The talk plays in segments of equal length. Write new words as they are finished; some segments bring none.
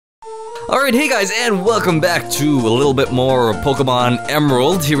Alright, hey guys, and welcome back to a little bit more Pokemon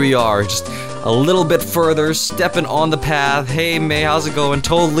Emerald. Here we are, just a little bit further, stepping on the path. Hey May, how's it going?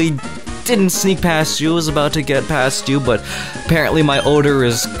 Totally didn't sneak past you, was about to get past you, but apparently my odor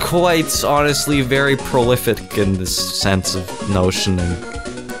is quite honestly very prolific in this sense of notion and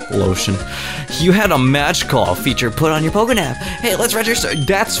lotion. You had a match call feature put on your Pokénap. Hey, let's register.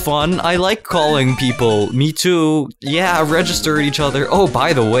 That's fun. I like calling people. Me too. Yeah, register each other. Oh,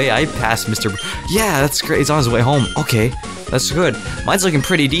 by the way, I passed Mr. Yeah, that's great. He's on his way home. Okay, that's good. Mine's looking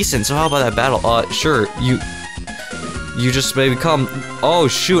pretty decent, so how about that battle? Sure. You just maybe come. Oh,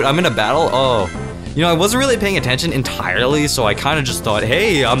 shoot. I'm in a battle? Oh. You know, I wasn't really paying attention entirely, so I kind of just thought,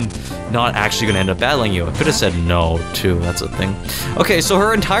 hey, I'm not actually gonna end up battling you. I could have said no, too. That's a thing. Okay, so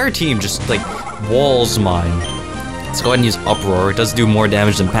her entire team just, like, walls mine. Let's go ahead and use Uproar. It does do more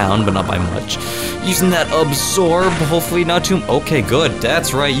damage than Pound, but not by much. Using that Absorb, hopefully not too... Okay, good.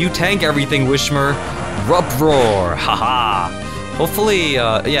 That's right. You tank everything, Wishmer. Uproar. Haha. Hopefully,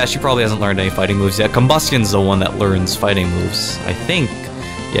 yeah, she probably hasn't learned any fighting moves yet. Combustion's the one that learns fighting moves, I think.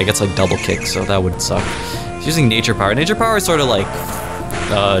 Yeah, it gets like double kick, so that would suck. She's using Nature Power. Nature Power is sort of like,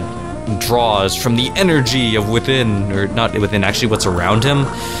 draws from the energy of within, or not within, actually what's around him,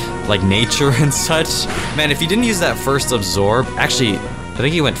 like nature and such. Man, if he didn't use that first Absorb, actually, I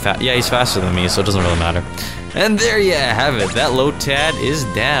think he went fast. Yeah, he's faster than me, so it doesn't really matter. And there you have it. That Lotad is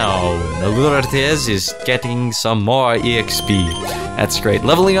down. Lurtez is getting some more EXP. That's great.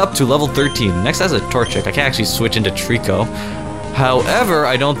 Leveling up to level 13. Next has a Torchic. I can actually switch into Trico. However,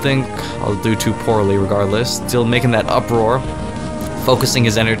 I don't think I'll do too poorly regardless. Still making that Uproar. Focusing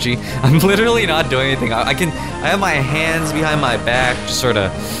his energy. I'm literally not doing anything. I have my hands behind my back, just sort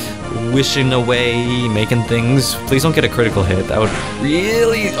of wishing away, making things. Please don't get a critical hit. That would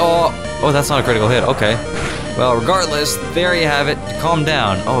really... Oh, that's not a critical hit. Okay. Well, regardless, there you have it. Calm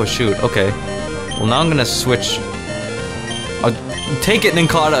down. Oh, shoot. Okay. Well, now I'm gonna switch... take it,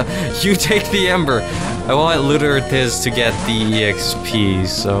 Ninkata. You take the Ember. I want Luterthiz to get the EXP,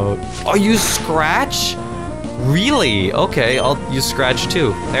 so... Oh, you Scratch? Really? Okay, I'll use Scratch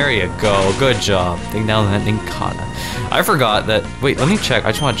too. There you go. Good job. Take down that Ninkata. I forgot that... Wait, let me check.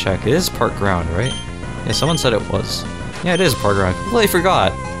 I just want to check. It is part ground, right? Yeah, someone said it was. Yeah, it is part ground. I completely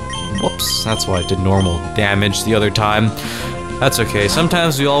forgot. Whoops. That's why I did normal damage the other time. That's okay.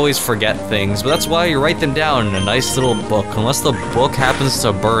 Sometimes we always forget things, but that's why you write them down in a nice little book. Unless the book happens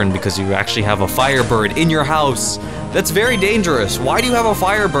to burn because you actually have a Firebird in your house. That's very dangerous. Why do you have a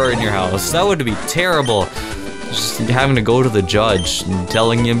Firebird in your house? That would be terrible. Just having to go to the judge and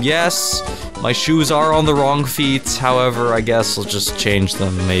telling him, yes, my shoes are on the wrong feet. However, I guess I'll just change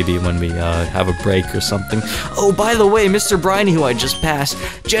them maybe when we have a break or something. Oh, by the way, Mr. Briny, who I just passed.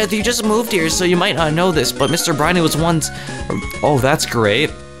 Jeth, you just moved here, so you might not know this, but Mr. Briny was once... Oh, that's great.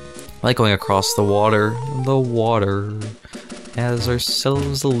 I like going across the water. The water. As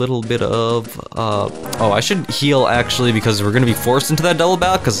ourselves a little bit of, oh, I should heal, actually, because we're gonna be forced into that double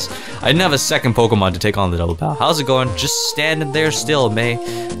battle, because I didn't have a second Pokemon to take on the double battle. How's it going? Just standing there still, May.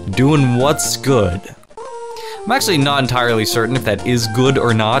 Doing what's good. I'm actually not entirely certain if that is good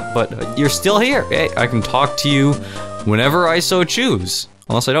or not, but you're still here. Hey, I can talk to you whenever I so choose.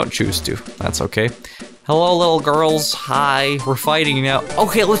 Unless I don't choose to. That's okay. Hello, little girls. Hi. We're fighting now.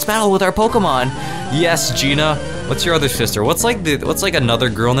 Okay, let's battle with our Pokemon. Yes, Gina. What's your other sister? What's like another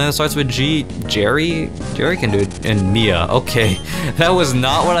girl name that starts with G? Jerry? Jerry can do it. And Mia. Okay. That was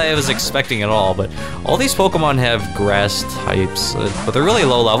not what I was expecting at all, but all these Pokemon have grass types, but they're really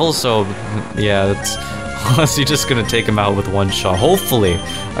low levels, so yeah, that's honestly just gonna take them out with one shot. Hopefully.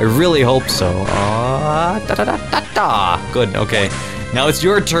 I really hope so. Good, okay. Now it's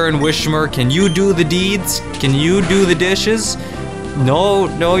your turn, Wishmer. Can you do the deeds? Can you do the dishes?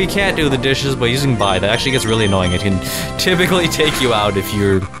 No, you can't do the dishes, but using Bye, that actually gets really annoying. It can typically take you out if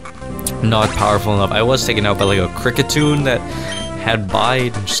you're not powerful enough. I was taken out by like a Cricketune that had Bye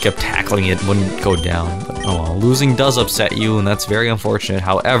and just kept tackling it, wouldn't go down. But oh well, losing does upset you, and that's very unfortunate.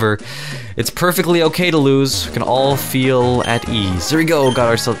 However, it's perfectly okay to lose. We can all feel at ease. There we go, got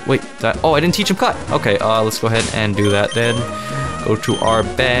ourselves... Wait, oh, I didn't teach him Cut. Okay, let's go ahead and do that then. Go to our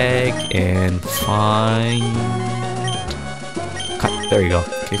bag and find... Cut. There you go.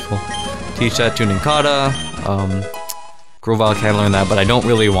 Okay, cool. Teach that to Ninkata. Grovyle can learn that, but I don't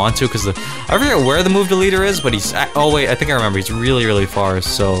really want to because I forget where the move deleter is, but he's... Oh wait, I think I remember. He's really, really far,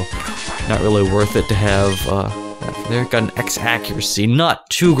 so not really worth it to have that there. Got an X accuracy. Not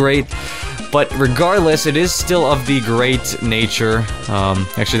too great, but regardless, it is still of the great nature.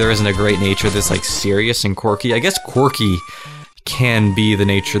 Actually, there isn't a great nature that's like serious and quirky. I guess quirky can be the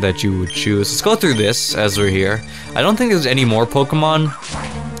nature that you would choose. Let's go through this as we're here. I don't think there's any more Pokemon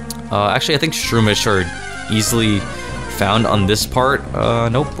Actually, I think Shroomish are easily found on this part.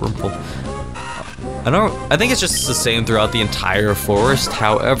 Nope, Wurmple. I think it's just the same throughout the entire forest.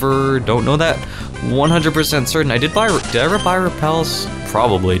 However, don't know that 100% certain. Did I ever buy repels?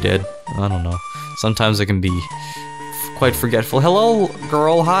 Probably did. I don't know. Sometimes I can be quite forgetful. Hello,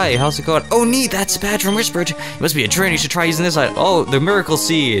 girl. Hi. How's it going? Oh, neat. That's a badge from Whispered. It must be a trainer. You should try using this item. Oh, the Miracle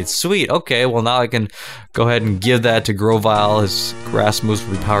Seed. Sweet. Okay. Well, now I can go ahead and give that to Grovyle. His grass moves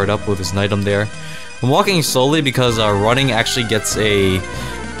will be powered up with his item there. I'm walking slowly because running actually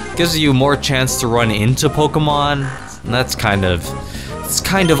gives you more chance to run into Pokemon. And that's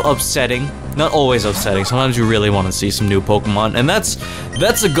kind of upsetting. Not always upsetting. Sometimes you really want to see some new Pokemon, and that's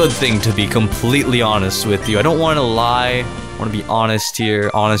a good thing, to be completely honest with you. I don't want to lie. I want to be honest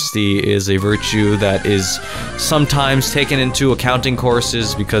here. Honesty is a virtue that is sometimes taken into accounting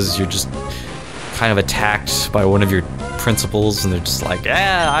courses because you're just kind of attacked by one of your principals, and they're just like,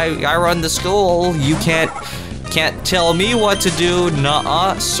 "Yeah, I run the school. You can't tell me what to do."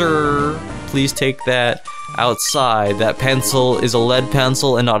 Nuh-uh, sir. Please take that outside. That pencil is a lead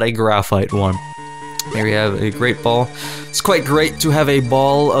pencil and not a graphite one. Here we have a great ball. It's quite great to have a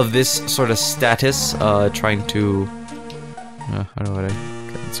ball of this sort of status. Trying to... how do I...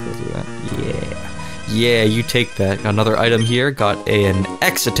 Okay, let's go through that. Yeah, you take that. Got another item here. Got an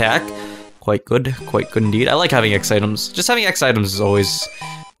X attack. Quite good indeed. I like having X items. Just having X items is always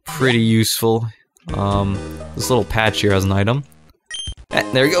pretty useful. This little patch here has an item.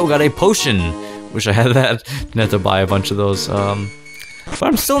 There you go, got a potion. Wish I had that. Didn't have to buy a bunch of those. But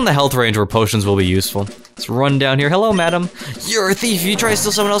I'm still in the health range where potions will be useful. Let's run down here. Hello, madam. You're a thief. You try to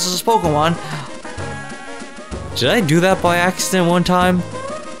steal someone else's Pokemon. Did I do that by accident one time?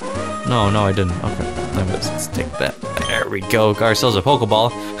 No, I didn't. Okay. Let's take that. There we go. Got ourselves a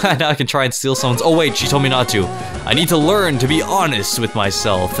Pokeball. Now I can try and steal someone's... Oh, wait. She told me not to. I need to learn to be honest with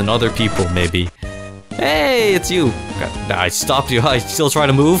myself and other people, maybe. Hey, it's you. I stopped you. I still try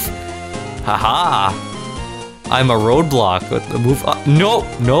to move. Haha. I'm a roadblock. Move up. Nope.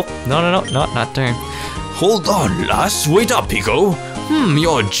 No, not there. Hold on, lass. Wait up, Pico.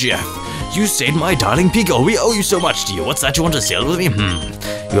 You're Jeff. You saved my darling Pico. We owe you so much to you. What's that you want to sell with me?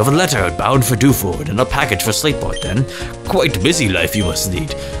 You have a letter bound for Dewford and a package for Slateboard then. Quite busy life you must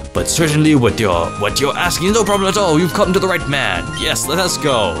lead. But certainly what you're asking is no problem at all. You've come to the right man. Yes, let us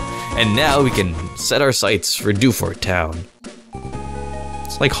go. And now we can set our sights for Dewford Town.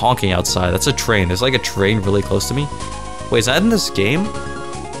 It's like honking outside. That's a train. There's like a train really close to me. Wait, is that in this game?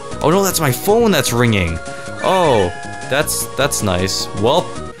 Oh no, that's my phone that's ringing. Oh, that's nice. Well,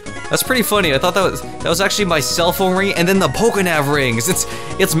 that's pretty funny. I thought that was actually my cell phone ringing, and then the Pokénav rings.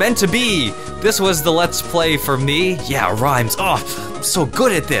 It's meant to be. This was the Let's Play for me. Yeah, rhymes. Oh, I'm so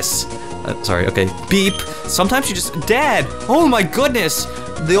good at this. Sorry. Okay. Beep. Sometimes you just... Dad. Oh my goodness.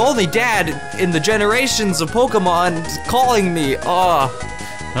 The only dad in the generations of Pokemon is calling me. Oh.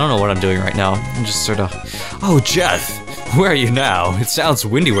 I don't know what I'm doing right now. I'm just sort of... Oh, Jeff. Where are you now? It sounds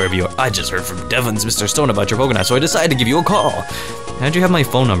windy wherever you are. I just heard from Devon's Mr. Stone about your Pokemon, so I decided to give you a call. How'd you have my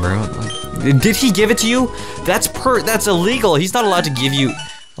phone number? Did he give it to you? That's illegal. He's not allowed to give you...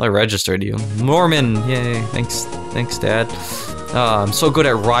 Well, I registered you. Mormon. Yay. Thanks, Dad. I'm so good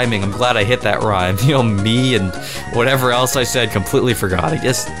at rhyming. I'm glad I hit that rhyme. You know, me and whatever else I said, completely forgot. I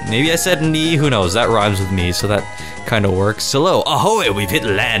guess maybe I said knee. Who knows? That rhymes with me, so that kind of works. Hello. Ahoy, we've hit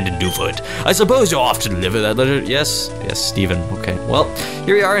land in Dewford. I suppose you're off to deliver that letter. Yes, Stephen. Okay. Well,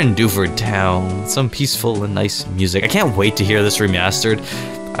 here we are in Dewford Town. Some peaceful and nice music. I can't wait to hear this remastered.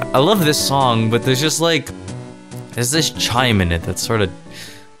 I love this song, but there's just like... There's this chime in it that's sort of...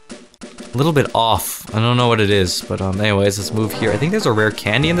 a little bit off. I don't know what it is, but anyways, let's move here. I think there's a rare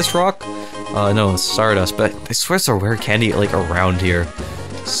candy in this rock. No, it's Stardust, but I swear it's a rare candy like around here.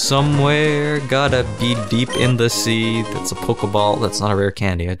 Somewhere gotta be deep in the sea. That's a Pokeball. That's not a rare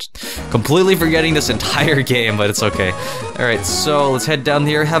candy. I just completely forgetting this entire game, but it's okay. Alright, so let's head down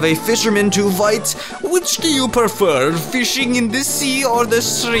here. Have a fisherman to fight. Which do you prefer, fishing in the sea or the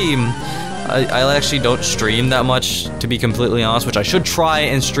stream? I actually don't stream that much, to be completely honest, which I should try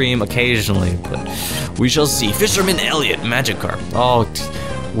and stream occasionally, but we shall see. Fisherman Elliot, Magikarp. Oh,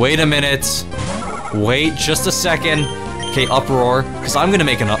 wait a minute. Wait just a second. Okay, uproar, because I'm gonna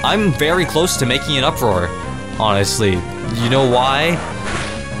make I'm very close to making an uproar, honestly. You know why?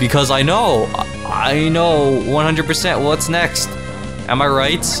 Because I know 100% what's next. Am I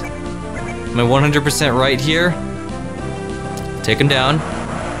right? Am I 100% right here? Take him down.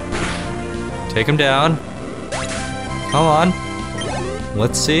 Take him down. Come on.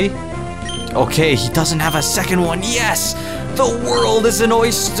 Let's see. Okay, he doesn't have a second one. Yes! The world is an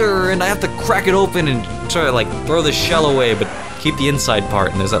oyster, and I have to crack it open and try to, like, throw the shell away, but keep the inside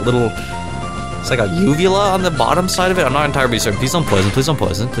part, and there's that little... It's like a uvula on the bottom side of it. I'm not entirely certain. Please don't poison. Please don't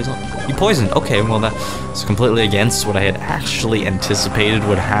poison. Please don't. You poisoned. Okay, well that's completely against what I had actually anticipated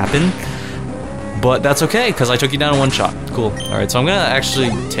would happen. But that's okay, because I took you down in one shot. Cool. Alright, so I'm gonna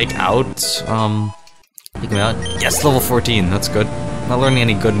actually take out, take him out. Yes, level 14. That's good. Not learning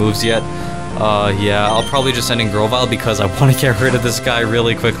any good moves yet. Yeah, I'll probably just end in Grovyle because I want to get rid of this guy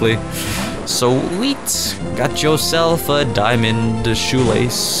really quickly. Sweet. Got yourself a diamond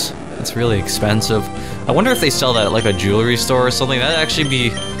shoelace. It's really expensive. I wonder if they sell that at like a jewelry store or something. That'd actually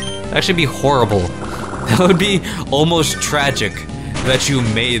be horrible. That would be almost tragic that you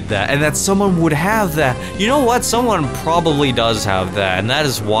made that and that someone would have that. You know what? Someone probably does have that, and that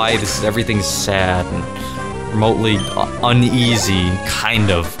is why everything's sad and remotely uneasy, kind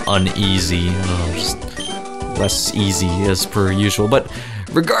of uneasy. Just less easy as per usual, but.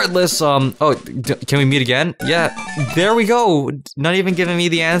 Regardless, oh, can we meet again? Yeah, there we go. Not even giving me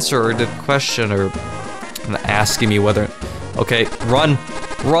the answer or the question or asking me whether... Okay, run,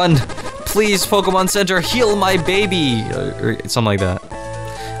 please, Pokemon Center, heal my baby, or something like that.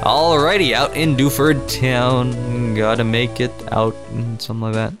 Alrighty, out in Dewford Town, gotta make it out, something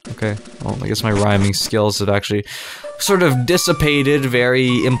like that. Okay, well, I guess my rhyming skills have actually sort of dissipated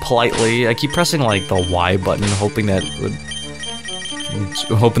very impolitely. I keep pressing, like, the Y button, hoping that would...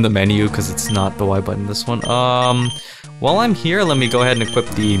 Open the menu because it's not the Y button this one. While I'm here, let me go ahead and equip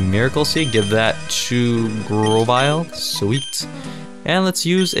the Miracle Seed. Give that to Grovyle. Sweet. And let's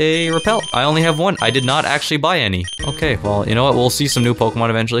use a Repel. I only have one. I did not actually buy any. Okay, well, you know what? We'll see some new Pokemon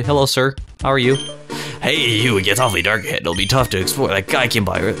eventually. Hello, sir. How are you? Hey, you. It gets awfully dark ahead. It'll be tough to explore. That guy came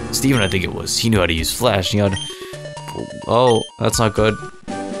by. Steven, I think it was. He knew how to use Flash. He knew how to... Oh, that's not good.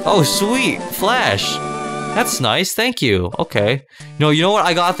 Oh, sweet. Flash. That's nice, thank you. Okay. No, you know what?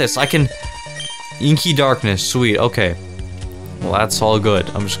 I got this. I can... Inky Darkness, sweet, okay. Well, that's all good.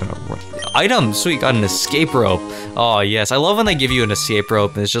 I'm just gonna... Item, sweet, got an escape rope. Oh, yes. I love when they give you an escape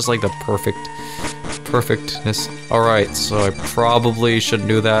rope, and it's just like the perfectness. Alright, so I probably shouldn't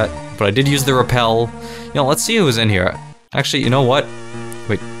do that, but I did use the Repel. You know, let's see who's in here. Actually, you know what?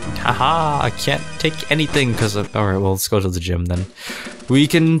 Wait, haha, I can't take anything, because of... Alright, well, let's go to the gym, then. We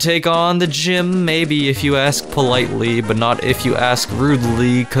can take on the gym, maybe if you ask politely, but not if you ask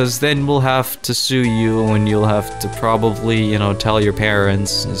rudely, because then we'll have to sue you, and you'll have to probably, you know, tell your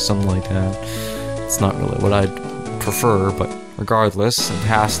parents, or something like that. It's not really what I'd prefer, but regardless, it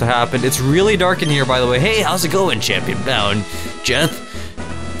has to happen. It's really dark in here, by the way. Hey, how's it going, Champion Bound? Jeth?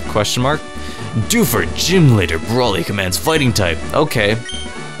 Question mark? Dewford, Gym Leader, Brawly commands Fighting type. Okay.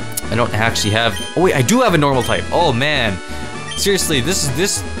 I don't actually have... Oh wait, I do have a normal type. Oh man. Seriously, these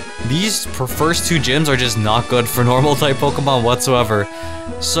first two gyms are just not good for normal type Pokemon whatsoever.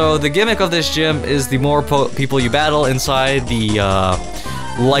 So the gimmick of this gym is the more people you battle inside, the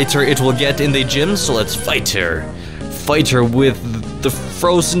lighter it will get in the gym. So let's fight her. Fight her with the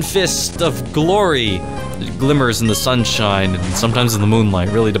frozen fist of glory. It glimmers in the sunshine and sometimes in the moonlight,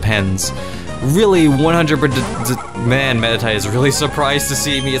 really depends. Really 100%, man, Meditite is really surprised to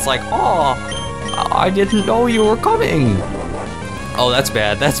see me. It's like, oh, I didn't know you were coming. Oh, that's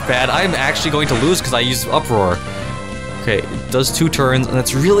bad. That's bad. I'm actually going to lose because I used Uproar. Okay, it does 2 turns, and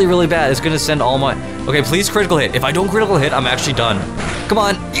that's really, really bad. It's going to send all my... Okay, please critical hit. If I don't critical hit, I'm actually done. Come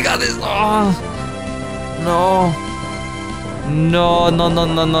on, you got this. Oh, no.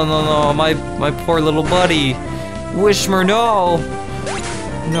 No. My poor little buddy. Wishmer, no.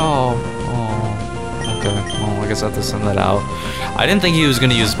 No. Oh, okay. Well, I guess I have to send that out. I didn't think he was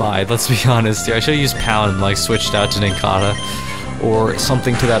going to use Bide, let's be honest here. I should have used Pound and, like, switched out to Ninkata. Or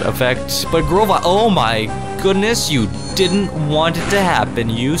something to that effect. But Grovyle, oh my goodness, you didn't want it to happen.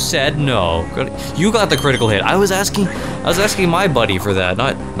 You said no. You got the critical hit. I was asking my buddy for that,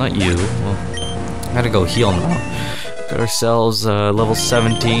 not you. Well, I gotta go heal now. Got ourselves level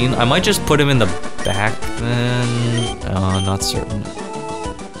 17. I might just put him in the back then. Not certain.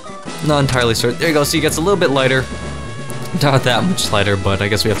 Not entirely certain. There you go. See, he gets a little bit lighter. Not that much lighter, but I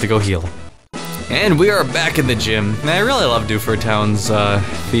guess we have to go heal. And we are back in the gym. Man, I really love Dewford Town's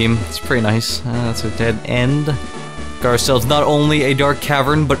theme. It's pretty nice. That's a dead end. Got ourselves not only a dark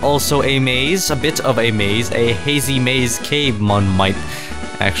cavern, but also a maze. A bit of a maze. A hazy maze cave, one might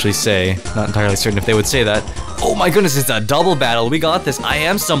actually say. Not entirely certain if they would say that. Oh my goodness, it's a double battle. We got this. I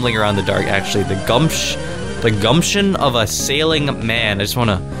am stumbling around the dark, actually. The gumption of a sailing man. I just want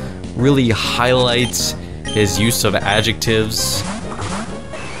to really highlight his use of adjectives.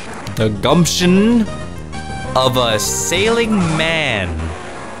 The gumption of a sailing man.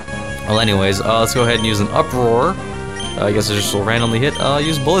 Well, anyways, let's go ahead and use an Uproar. I guess I just will randomly hit.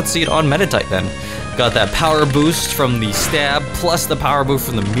 Use Bullet Seed on Meditite then. Got that power boost from the stab, plus the power boost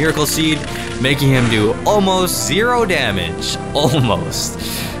from the miracle seed, making him do almost 0 damage. Almost.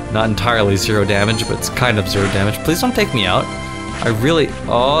 Not entirely 0 damage, but it's kind of 0 damage. Please don't take me out. I really...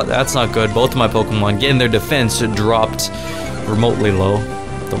 Oh, that's not good. Both of my Pokemon getting their defense dropped remotely low.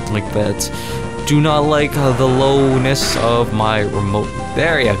 Don't like that. Do not like the lowness of my remote.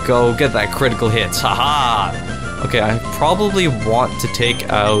 There you go. Get that critical hit. Haha! Okay, I probably want to take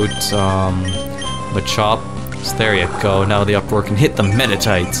out Machop. So there you go. Now the Uproar can hit the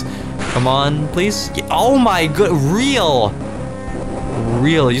Meditite. Come on, please. Oh my good.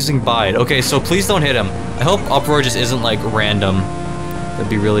 Real using Bide. Okay, so please don't hit him. I hope Uproar just isn't like random. That'd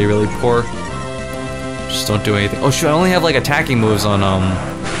be really, really poor. Just don't do anything. Oh shoot, I only have like attacking moves on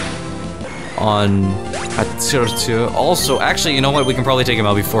Hatsuratsu. Also, actually, you know what? We can probably take him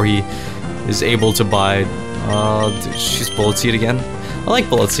out before he is able to Bide. She's Bullet Seed again. I like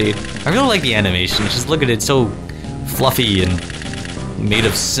Bullet Seed. I really like the animation. Just look at it, so fluffy and made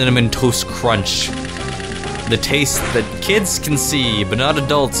of cinnamon toast crunch. The taste that kids can see, but not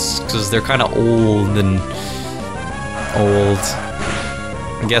adults, because they're kind of old and old.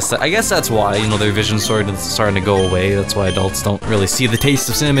 I guess that's why, you know, their vision's starting to go away. That's why adults don't really see the taste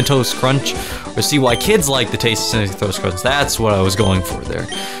of Cinnamon Toast Crunch, or see why kids like the taste of Cinnamon Toast Crunch. That's what I was going for there.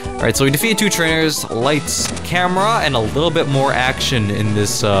 Alright, so we defeated 2 trainers, lights, camera, and a little bit more action in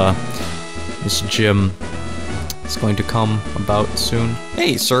this, this gym. It's going to come about soon.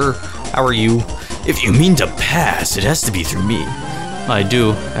 Hey, sir, how are you? If you mean to pass, it has to be through me. I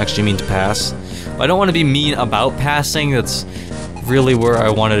do actually mean to pass. I don't want to be mean about passing. That's really where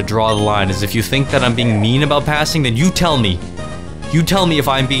I wanted to draw the line, is if you think that I'm being mean about passing, then you tell me. You tell me if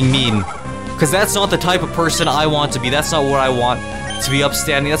I'm being mean. Because that's not the type of person I want to be. That's not what I want to be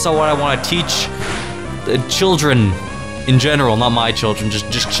upstanding. That's not what I want to teach children in general. Not my children,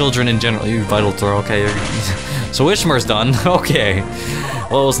 just children in general. You Vital Throw, okay. So Wishmar's done, okay.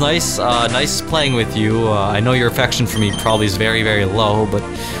 Well, it was nice, nice playing with you. I know your affection for me probably is very, very low, but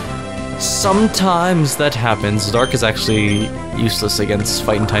sometimes that happens. Dark is actually useless against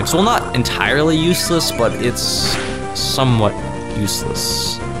fighting types. Well, not entirely useless, but it's somewhat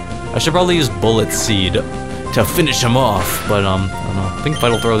useless. I should probably use Bullet Seed to finish him off, but I don't know. I think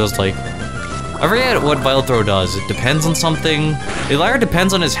Vital Throw does like... I forget what Vital Throw does. It depends on something. It either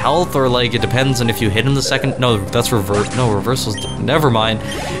depends on his health, or like it depends on if you hit him the second. No, that's reverse. No, reversal's. Never mind.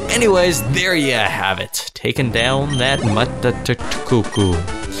 Anyways, there you have it. Taking down that Matatukuku.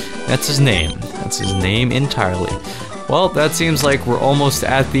 That's his name. That's his name entirely. Well, that seems like we're almost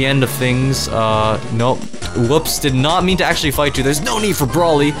at the end of things. Nope. Whoops, did not mean to actually fight you. There's no need for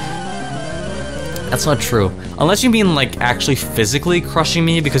Brawly. That's not true. Unless you mean, like, actually physically crushing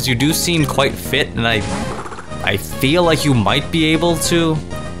me, because you do seem quite fit, and I feel like you might be able to.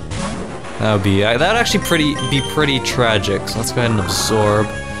 That'd actually be pretty tragic. So let's go ahead and absorb.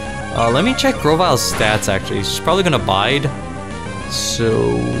 Let me check Grovile's stats, actually. She's probably gonna Bide. So...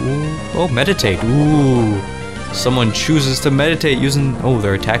 Oh, Meditate. Ooh. Someone chooses to meditate using... Oh,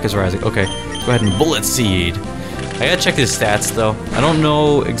 their attack is rising. Okay, go ahead and Bullet Seed. I gotta check his stats, though. I don't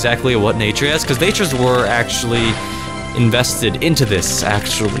know exactly what nature he has, because natures were actually invested into this,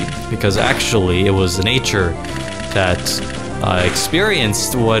 actually. Because actually, it was nature that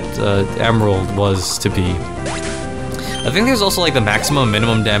experienced what Emerald was to be. I think there's also like the maximum and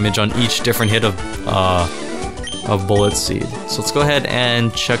minimum damage on each different hit of Bullet Seed. So let's go ahead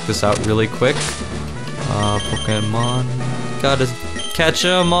and check this out really quick. Pokemon. Gotta catch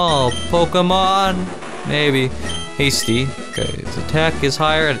them all. Pokemon. Maybe. Hasty. Okay, his attack is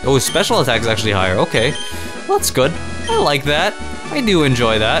higher. Oh, his special attack is actually higher. Okay. Well, that's good. I like that. I do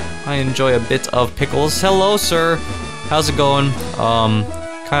enjoy that. I enjoy a bit of pickles. Hello, sir. How's it going?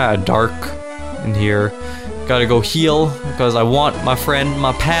 Kinda dark in here. Gotta go heal, because I want my friend,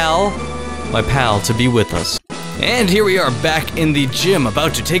 my pal to be with us. And here we are back in the gym,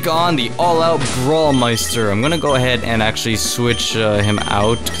 about to take on the all-out Brawlmeister. I'm gonna go ahead and actually switch him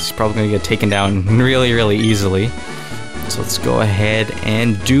out, because he's probably gonna get taken down really, really easily. So let's go ahead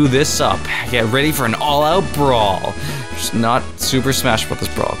and do this up. Get ready for an all-out brawl. Just not Super Smash Bros.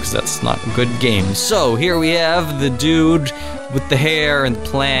 Brawl, because that's not a good game. So here we have the dude with the hair and the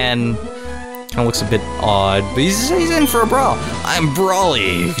plan. Kinda looks a bit odd, but he's in for a brawl. I'm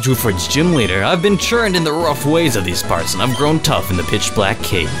Brawly, Drewford's gym leader. I've been churned in the rough ways of these parts, and I've grown tough in the pitch black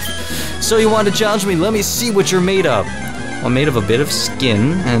cave. So you want to challenge me? Let me see what you're made of. Well, I'm made of a bit of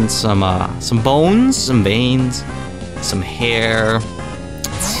skin and some bones, some veins, some hair.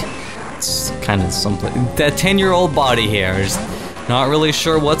 It's kind of something. That 10-year-old body hair is not really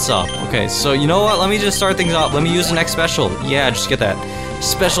sure what's up. Okay, so you know what? Let me just start things off. Let me use the next special. Yeah, just get that.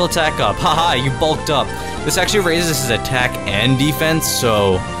 Special attack up. Haha, you bulked up. This actually raises his attack and defense,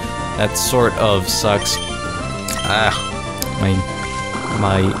 so that sort of sucks.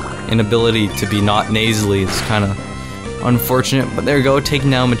 My inability to be not nasally is kind of unfortunate, but there we go,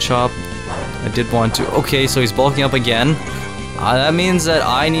 taking down Machop. I did want to. Okay, so he's bulking up again. That means that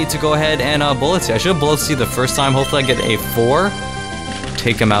I need to go ahead and Bullet Seed. I should have Bullet Seed the first time. Hopefully I get a 4.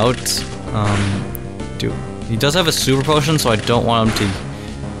 Take him out. Dude, he does have a super potion, so I don't want him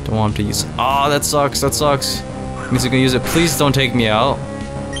to use. Oh, that sucks. That sucks. Means he's gonna use it. Please don't take me out.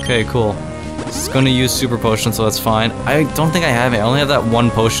 Okay, cool. He's gonna use super potion, so that's fine. I don't think I have it. I only have that one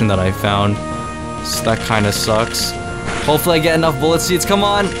potion that I found, so that kind of sucks. Hopefully I get enough Bullet Seeds. Come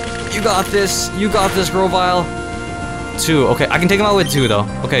on, you got this. You got this, Grovyle. 2. Okay, I can take him out with 2 though.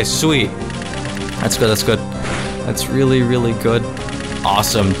 Okay, sweet. That's good. That's good. That's really, really good.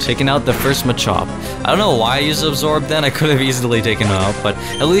 Awesome. Taking out the first Machop. I don't know why I used Absorb then. I could have easily taken him out, but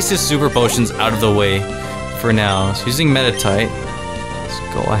at least his super potion's out of the way for now. So using Metatite. Let's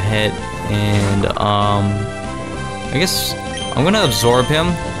go ahead and I guess I'm gonna absorb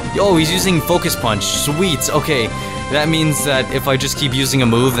him. Yo, he's using Focus Punch. Sweet. Okay, that means that if I just keep using a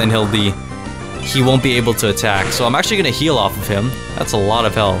move, then he won't be able to attack. So I'm actually gonna heal off of him. That's a lot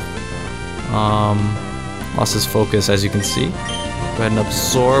of health. Lost his focus, as you can see. Go ahead and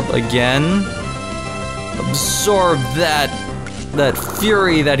absorb again. Absorb that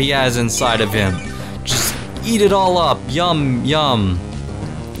fury that he has inside of him. Just eat it all up. Yum, yum.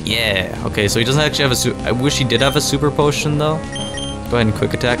 Yeah. Okay, so he doesn't actually have a super. I wish he did have a super potion though. Go ahead and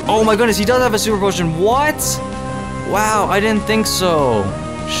quick attack. Oh my goodness, he does have a super potion. What? Wow, I didn't think so.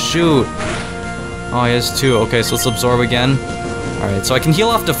 Shoot. Oh, he has 2. Okay, so let's absorb again. Alright, so I can heal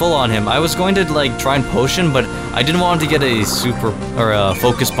off to full on him. I was going to like try and potion, but I didn't want him to get a super or a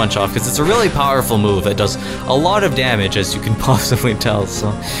focus punch off because it's a really powerful move that does a lot of damage, as you can possibly tell.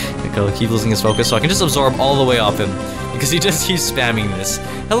 So I'll keep losing his focus, so I can just absorb all the way off him because he just keeps spamming this.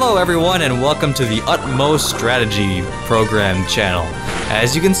 Hello everyone, and welcome to the Utmost Strategy Program channel.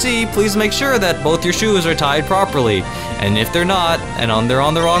 As you can see, please make sure that both your shoes are tied properly, and if they're not, and they're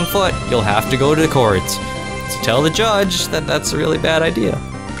on the wrong foot, you'll have to go to court to tell the judge that that's a really bad idea.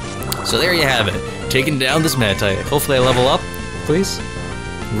 So there you have it, taking down this Metatite. Hopefully I level up, please.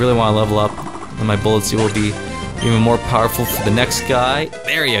 I really want to level up, and my Bullet Seed will be even more powerful for the next guy.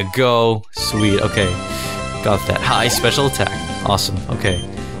 There you go. Sweet. Okay, got that high special attack. Awesome. Okay,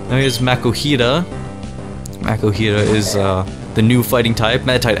 now here's Makuhita. Makuhita is the new fighting type,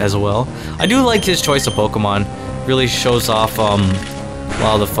 Metatite as well. I do like his choice of Pokemon. Really shows off a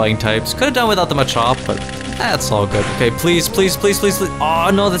lot of the fighting types. Could have done without the Machop, but that's all good. Okay, please, please, please, please, please. Oh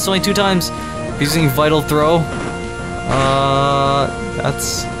no, that's only 2 times. He's using Vital Throw.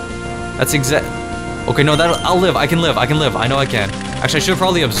 That's exact. Okay, no, I'll live. I can live. I can live. I know I can. Actually, I should have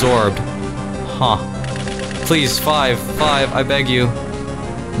probably absorbed. Huh. Please, 5, I beg you.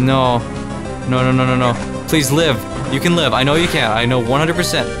 No. No, no, no, no, no. Please live. You can live. I know you can. I know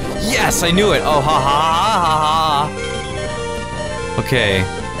 100%. Yes, I knew it. Oh, ha ha ha ha. Okay.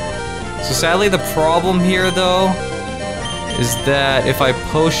 So sadly, the problem here, though, is that if I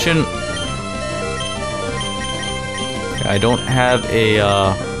potion... Okay, I don't have a,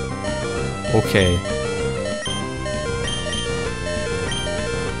 okay.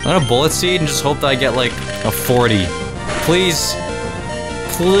 I'm gonna Bullet Seed and just hope that I get, like, a 40. Please.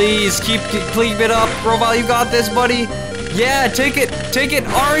 Please, keep it up. Grovyle, you got this, buddy. Yeah, take it. Take it.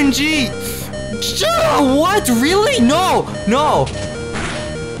 RNG. What? Really? No. No.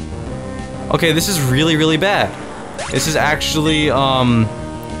 Okay, this is really, really bad. This is actually, the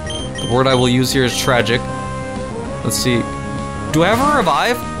word I will use here is tragic. Let's see. Do I have a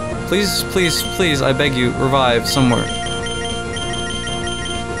revive? Please, please, please, I beg you, revive somewhere.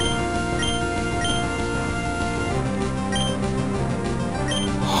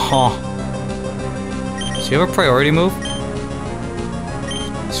 Huh. Does he have a priority move?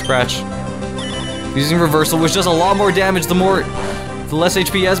 Scratch. Using reversal, which does a lot more damage the less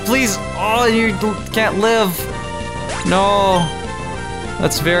HP he has. Please! Oh, you can't live! No!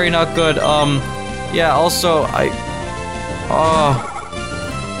 That's very not good. Yeah, also,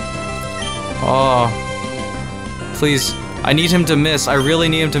 please. I need him to miss. I really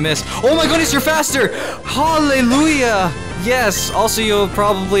need him to miss. Oh my goodness, you're faster! Hallelujah! Yes, also you'll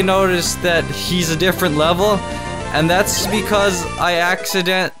probably notice that he's a different level, and that's because I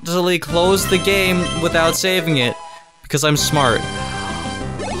accidentally closed the game without saving it, because I'm smart.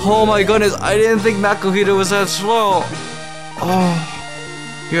 Oh my goodness, I didn't think Makuhita was that slow.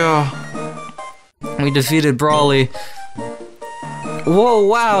 Oh, yeah. We defeated Brawly. Whoa,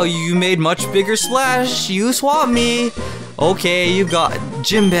 wow, you made much bigger splash. You swamped me. Okay, you got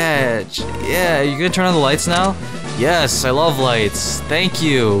Gym badge. Yeah, you gonna turn on the lights now? Yes, I love lights. Thank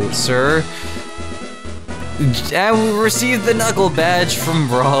you, sir. And we received the knuckle badge from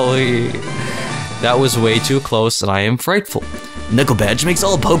Brawly. That was way too close, and I am frightful. Knuckle badge makes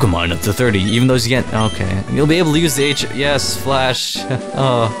all Pokemon up to 30, even those you get. Okay, you'll be able to use the H. Yes, Flash.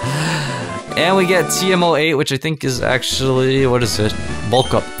 Oh. And we get TMO8, which I think is actually, what is it?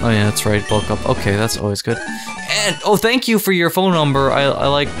 Bulk up. Oh yeah, that's right, bulk up. Okay, that's always good. And, oh, thank you for your phone number.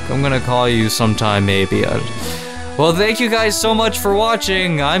 I'm gonna call you sometime, maybe. Well, thank you guys so much for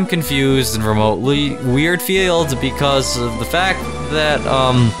watching. I'm confused and remotely weird field because of the fact that,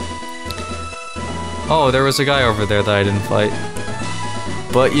 oh, there was a guy over there that I didn't fight.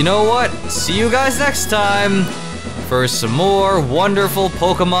 But you know what? See you guys next time for some more wonderful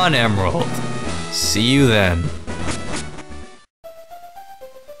Pokemon Emerald. See you then.